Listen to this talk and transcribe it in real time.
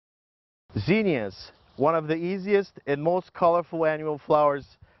Zinnias, one of the easiest and most colorful annual flowers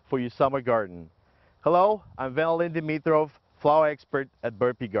for your summer garden. Hello, I'm Zinnias Dimitrov, flower expert at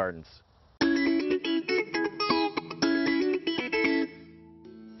Burpee Gardens.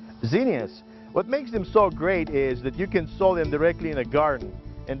 Zinnias, what makes them so great is that you can sow them directly in a garden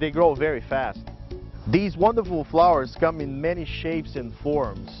and they grow very fast. These wonderful flowers come in many shapes and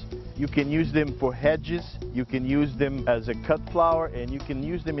forms. You can use them for hedges, you can use them as a cut flower, and you can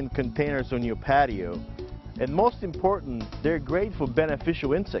use them in containers on your patio. And most important, they're great for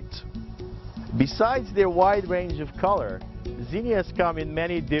beneficial insects. Besides their wide range of color, zinnias come in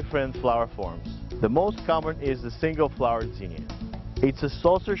many different flower forms. The most common is the single-flowered zinnia. It's a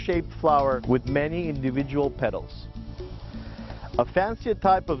saucer-shaped flower with many individual petals. A fancier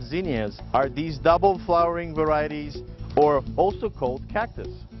type of zinnias are these double-flowering varieties, or also called cactus.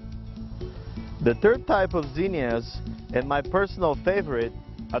 The third type of zinnias, and my personal favorite,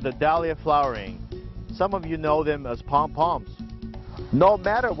 are the dahlia flowering. Some of you know them as pom-poms. No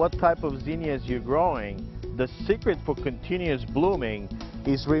matter what type of zinnias you're growing, the secret for continuous blooming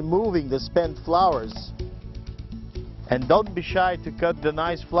is removing the spent flowers. And don't be shy to cut the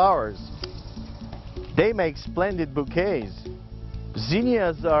nice flowers. They make splendid bouquets.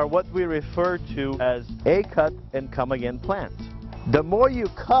 Zinnias are what we refer to as a cut and come again plants. The more you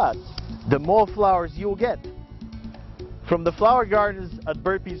cut, the more flowers you'll get. From the flower gardens at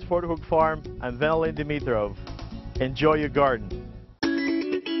Burpee's Fort Hook Farm, I'm Zinnias Dimitrov. Enjoy your garden.